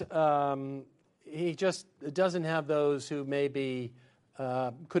 that he just doesn't have those who maybe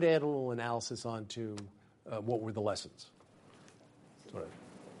could add a little analysis onto what were the lessons.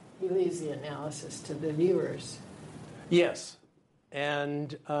 He leaves the analysis to the viewers. Yes.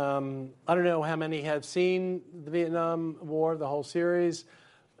 And I don't know how many have seen the Vietnam War, the whole series,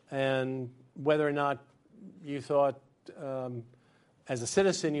 and whether or not you thought, as a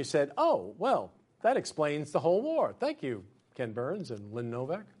citizen, you said, oh, well, that explains the whole war. Thank you, Ken Burns and Lynn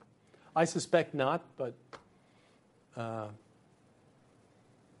Novak. I suspect not, but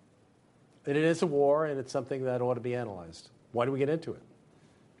it is a war, and it's something that ought to be analyzed. Why do we get into it?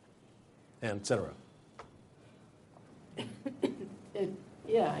 And et cetera.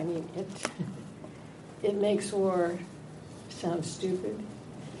 Yeah, I mean, it makes war sound stupid,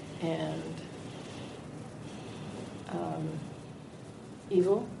 and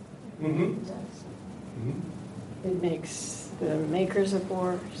evil. Mm-hmm. It makes the makers of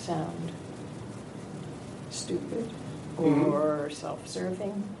war sound stupid or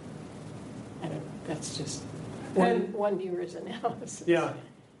self-serving. I don't know. That's just one viewer's analysis. Yeah.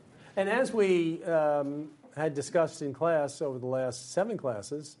 And as we had discussed in class over the last 7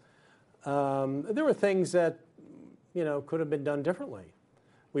 classes, there were things that, could have been done differently.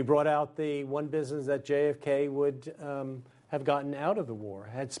 We brought out the one business that JFK would have gotten out of the war,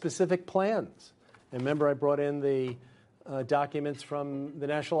 had specific plans. And remember, I brought in the documents from the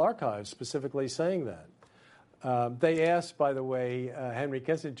National Archives specifically saying that. They asked, by the way, Henry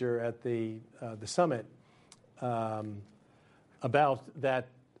Kissinger at the summit about that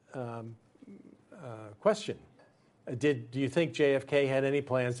question. Do you think JFK had any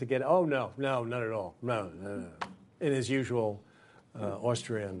plans to get? Oh, no, not at all. No. In his usual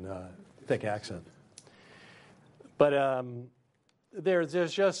Austrian thick accent. But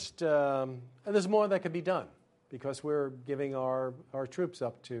there's just there's more that could be done because we're giving our troops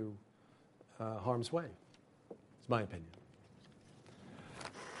up to harm's way. It's my opinion.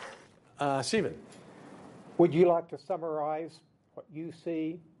 Stephen. Would you like to summarize what you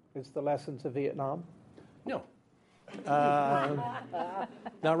see as the lessons of Vietnam? No. Not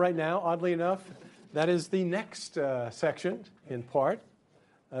right now, oddly enough. That is the next section, in part,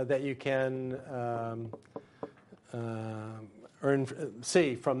 that you can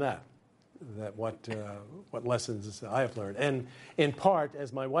see from that what lessons I have learned. And in part,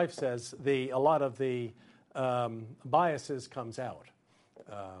 as my wife says, a lot of the biases comes out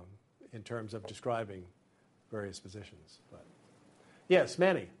in terms of describing various positions. But yes,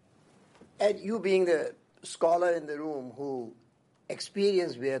 Manny. And you being the scholar in the room who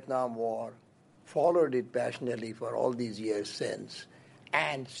experienced Vietnam War, followed it passionately for all these years since,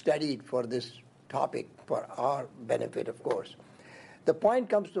 and studied for this topic for our benefit, of course. The point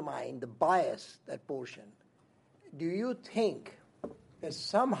comes to mind, the bias, that portion. Do you think that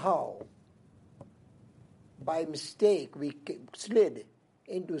somehow, by mistake, we slid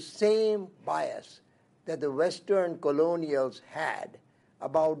into same bias that the Western colonials had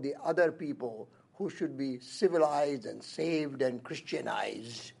about the other people who should be civilized and saved and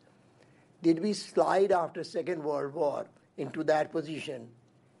Christianized? Did we slide after Second World War into that position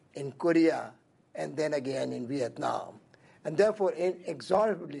in Korea and then again in Vietnam? And therefore,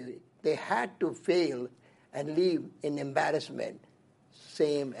 inexorably, they had to fail and leave in embarrassment,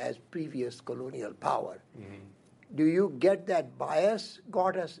 same as previous colonial power. Mm-hmm. Do you get that bias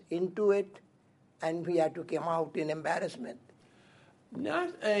got us into it and we had to come out in embarrassment?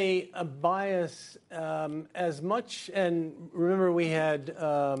 Not a bias as much, and remember we had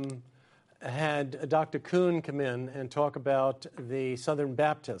Dr. Kuhn come in and talk about the Southern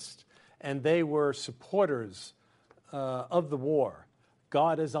Baptists, and they were supporters of the war.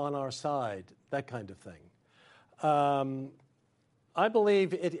 God is on our side, that kind of thing. I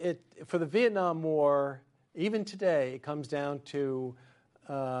believe it for the Vietnam War, even today, it comes down to,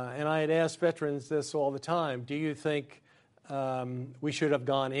 and I had asked veterans this all the time, do you think we should have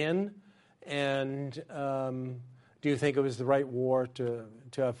gone in, and do you think it was the right war to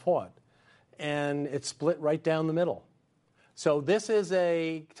have fought? And it's split right down the middle. So this is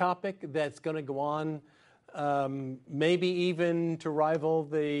a topic that's going to go on maybe even to rival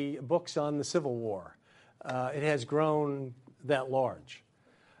the books on the Civil War. It has grown that large.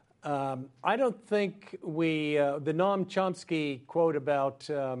 I don't think the Noam Chomsky quote about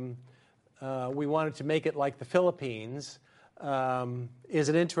we wanted to make it like the Philippines is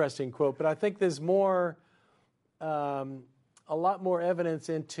an interesting quote, but I think there's a lot more evidence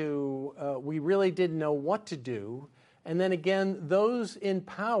into we really didn't know what to do. And then again, those in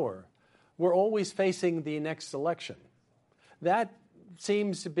power were always facing the next election. That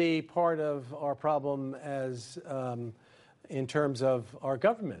seems to be part of our problem as in terms of our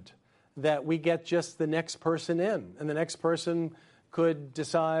government, that we get just the next person in, and the next person could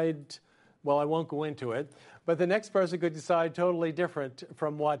decide, well, I won't go into it, but the next person could decide totally different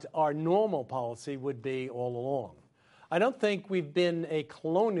from what our normal policy would be all along. I don't think we've been a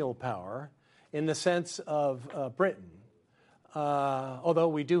colonial power in the sense of Britain, although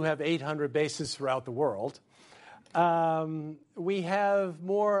we do have 800 bases throughout the world. We have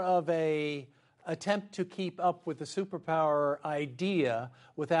more of a attempt to keep up with the superpower idea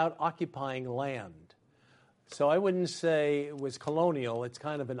without occupying land. So I wouldn't say it was colonial. It's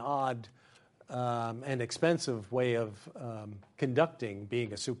kind of an odd and expensive way of conducting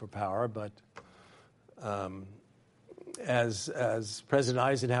being a superpower, but as President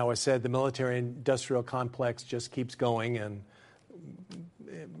Eisenhower said, the military-industrial complex just keeps going, and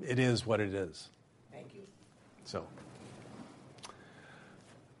it is what it is. Thank you. So,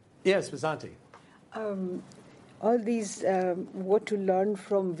 Yes, Vasanti. All these, what to learn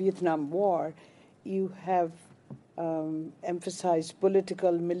from Vietnam War, you have emphasized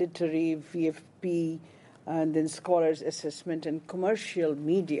political, military, VFP, and then scholars' assessment and commercial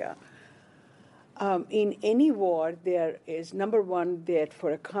media. In any war, there is, number one, that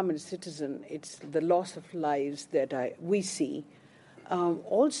for a common citizen, it's the loss of lives that we see.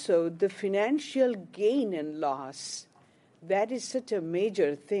 Also, the financial gain and loss, that is such a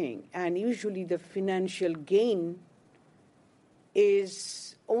major thing. And usually the financial gain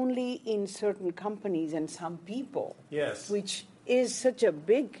is only in certain companies and some people, Yes. which is such a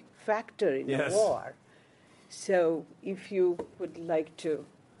big factor in Yes. a war. So if you would like to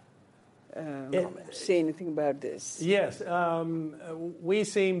say anything about this. Yes, we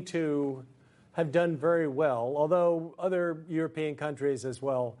seem to have done very well, although other European countries as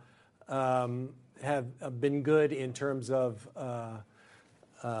well have been good in terms of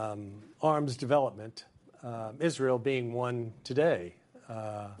arms development, Israel being one today.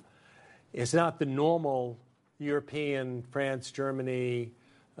 It's not the normal European, France, Germany,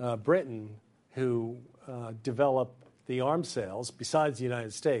 Britain, who develop the arms sales, besides the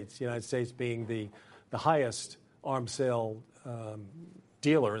United States being the highest arms sale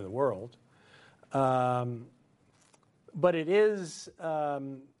dealer in the world. But it is,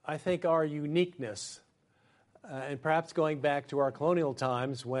 I think, our uniqueness, and perhaps going back to our colonial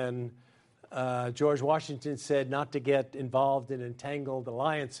times when George Washington said not to get involved in entangled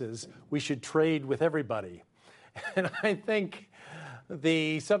alliances, we should trade with everybody. And I think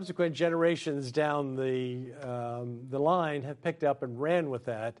the subsequent generations down the line have picked up and ran with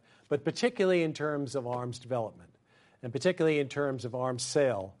that, but particularly in terms of arms development, and particularly in terms of arms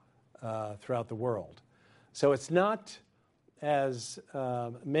sale throughout the world. So it's not, as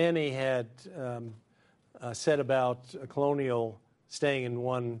Manny had said about colonial staying in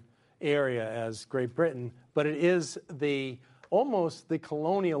one area as Great Britain, but it is almost the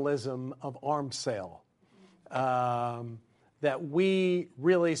colonialism of arms sale. That we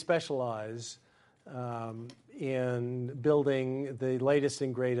really specialize in building the latest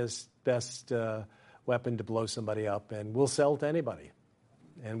and greatest, best weapon to blow somebody up, and we'll sell to anybody.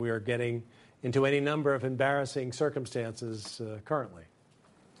 And we are getting into any number of embarrassing circumstances currently.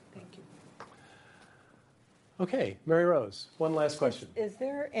 Thank you. Okay, Mary Rose, one last question. Is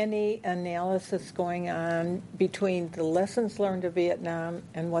there any analysis going on between the lessons learned of Vietnam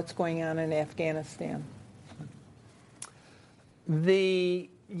and what's going on in Afghanistan?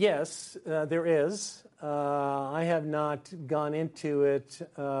 Yes, there is. I have not gone into it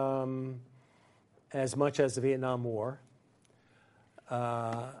as much as the Vietnam War,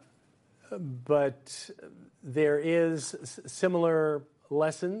 but there is similar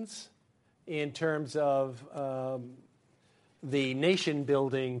lessons in terms of the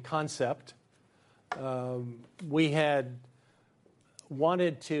nation-building concept. We had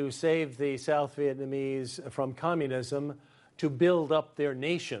wanted to save the South Vietnamese from communism, to build up their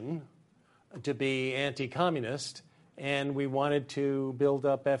nation to be anti-communist, and we wanted to build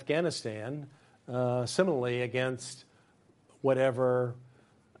up Afghanistan similarly against whatever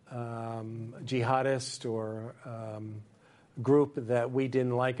jihadist or group that we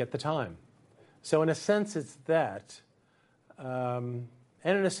didn't like at the time. So in a sense it's that. And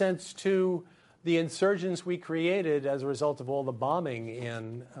in a sense too, the insurgents we created as a result of all the bombing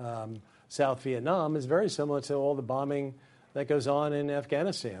in South Vietnam is very similar to all the bombing that goes on in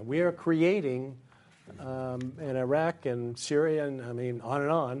Afghanistan. We are creating in Iraq and Syria, and I mean on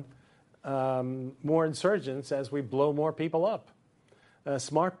and on, more insurgents as we blow more people up.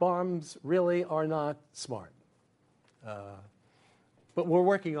 Smart bombs really are not smart. But we're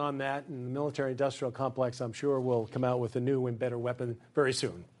working on that, and the military-industrial complex, I'm sure, will come out with a new and better weapon very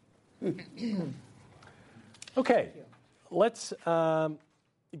soon. Okay, let's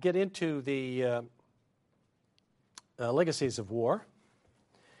get into the legacies of war.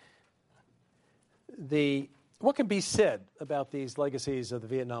 What can be said about these legacies of the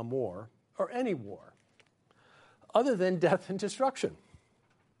Vietnam War, or any war, other than death and destruction?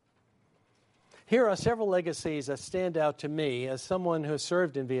 Here are several legacies that stand out to me as someone who has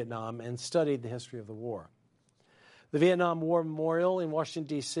served in Vietnam and studied the history of the war. The Vietnam War Memorial in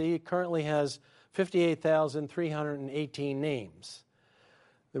Washington, D.C. currently has 58,318 names.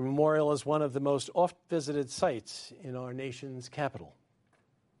 The memorial is one of the most oft-visited sites in our nation's capital.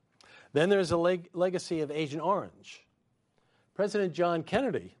 Then there's a legacy of Agent Orange. President John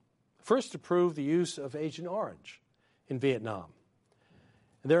Kennedy first approved the use of Agent Orange in Vietnam.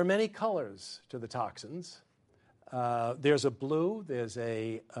 There are many colors to the toxins. There's a blue, there's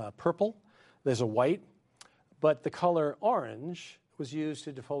a purple, there's a white, but the color orange was used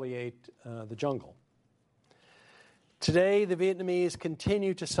to defoliate the jungle. Today, the Vietnamese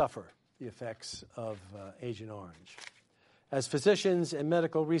continue to suffer the effects of Agent Orange. As physicians and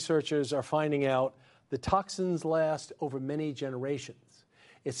medical researchers are finding out, the toxins last over many generations.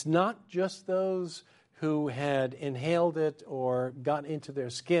 It's not just those who had inhaled it or got into their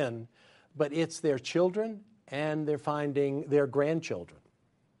skin, but it's their children, and they're finding their grandchildren.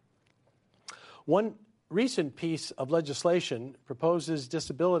 One recent piece of legislation proposes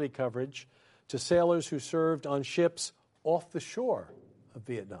disability coverage to sailors who served on ships off the shore of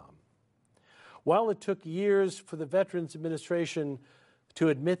Vietnam. While it took years for the Veterans Administration to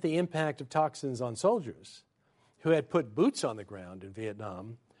admit the impact of toxins on soldiers who had put boots on the ground in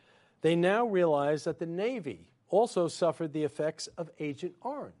Vietnam, they now realize that the Navy also suffered the effects of Agent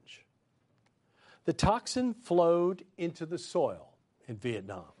Orange. The toxin flowed into the soil in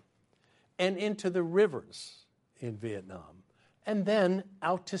Vietnam and into the rivers in Vietnam and then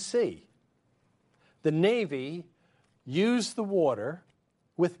out to sea. The Navy used the water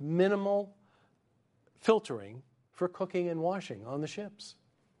with minimal filtering for cooking and washing on the ships.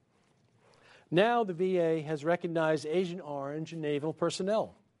 Now the VA has recognized Agent Orange naval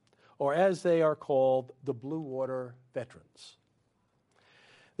personnel, or as they are called, the Blue Water Veterans.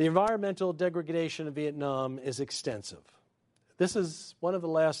 The environmental degradation of Vietnam is extensive. This is one of the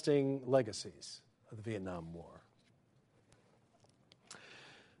lasting legacies of the Vietnam War.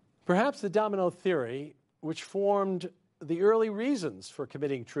 Perhaps the domino theory, which formed the early reasons for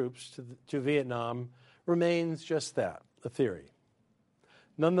committing troops to Vietnam, remains just that, a theory.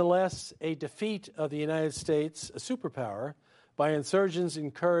 Nonetheless, a defeat of the United States, a superpower, by insurgents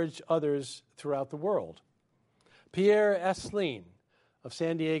encouraged others throughout the world. Pierre Asselin of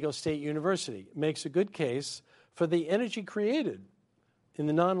San Diego State University makes a good case for the energy created in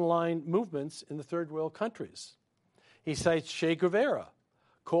the non-aligned movements in the third world countries. He cites Che Guevara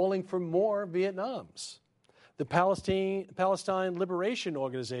calling for more Vietnams. The Palestine Liberation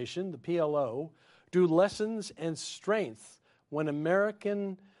Organization, the PLO, drew lessons and strength when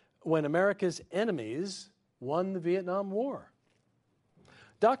America's enemies won the Vietnam War.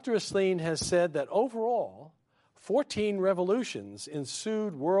 Dr. Asselin has said that overall, 14 revolutions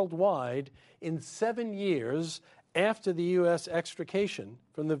ensued worldwide in 7 years after the U.S. extrication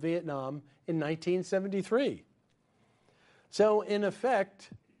from the Vietnam in 1973. So, in effect,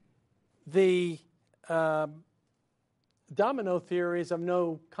 the domino theory is of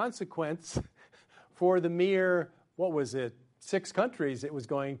no consequence for the mere, 6 countries it was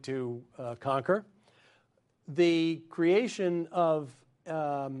going to conquer. The creation of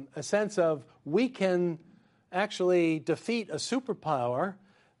a sense of we can actually defeat a superpower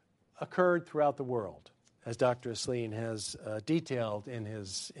occurred throughout the world, as Dr. Asselin has detailed in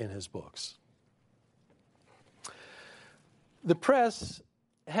his books. The press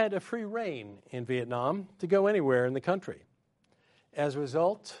had a free rein in Vietnam to go anywhere in the country. As a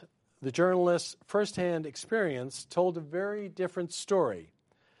result, the journalists' firsthand experience told a very different story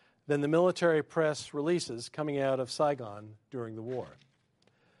than the military press releases coming out of Saigon during the war.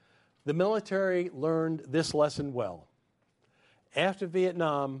 The military learned this lesson well. After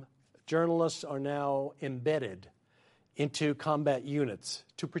Vietnam, journalists are now embedded into combat units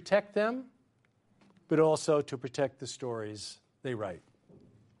to protect them, but also to protect the stories they write.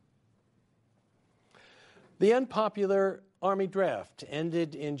 The unpopular Army draft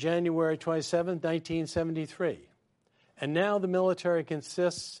ended in January 27, 1973, and now the military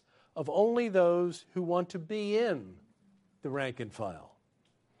consists of only those who want to be in the rank and file.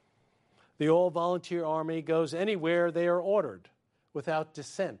 The all-volunteer Army goes anywhere they are ordered without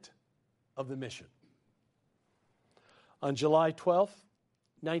dissent of the mission. On July 12,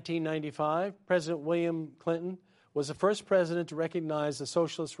 1995, President William Clinton was the first president to recognize the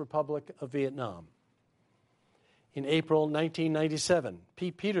Socialist Republic of Vietnam. In April 1997,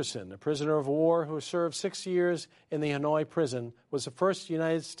 Pete Peterson, a prisoner of war who served 6 years in the Hanoi prison, was the first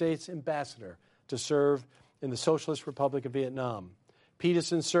United States ambassador to serve in the Socialist Republic of Vietnam.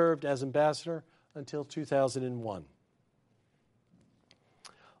 Peterson served as ambassador until 2001.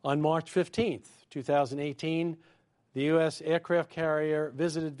 On March 15, 2018, the U.S. aircraft carrier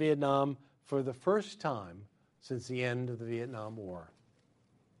visited Vietnam for the first time since the end of the Vietnam War.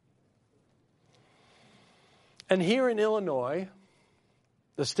 And here in Illinois,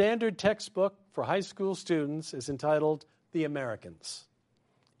 the standard textbook for high school students is entitled The Americans,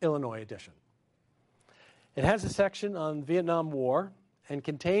 Illinois edition. It has a section on the Vietnam War and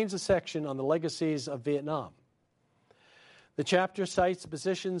contains a section on the legacies of Vietnam. The chapter cites the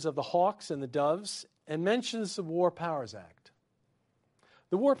positions of the Hawks and the Doves and mentions the War Powers Act.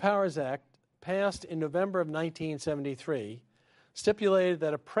 The War Powers Act, passed in November of 1973, stipulated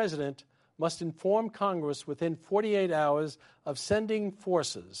that a president must inform Congress within 48 hours of sending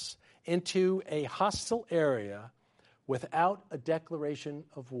forces into a hostile area without a declaration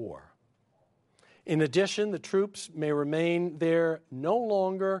of war. In addition, the troops may remain there no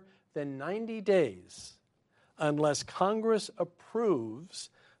longer than 90 days unless Congress approves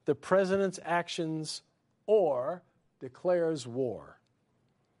the president's actions or declares war.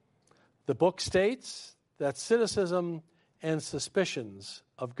 The book states that cynicism and suspicions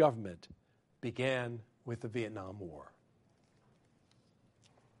of government began with the Vietnam War.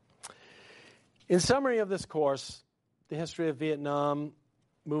 In summary of this course, the history of Vietnam,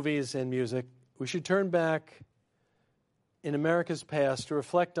 movies and music, we should turn back in America's past to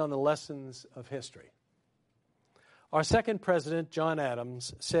reflect on the lessons of history. Our second president, John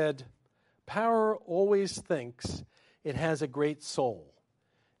Adams, said, "Power always thinks it has a great soul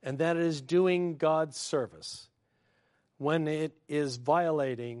and that it is doing God's service when it is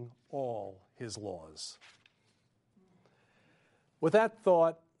violating all his laws." With that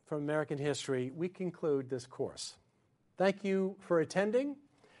thought from American history, we conclude this course. Thank you for attending,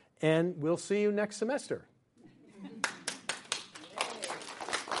 and we'll see you next semester.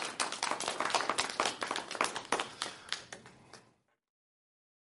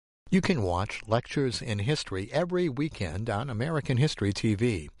 You can watch Lectures in History every weekend on American History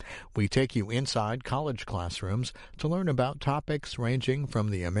TV. We take you inside college classrooms to learn about topics ranging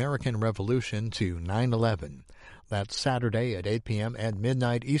from the American Revolution to 9/11. That's Saturday at 8 p.m. and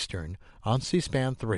midnight Eastern on C-SPAN 3.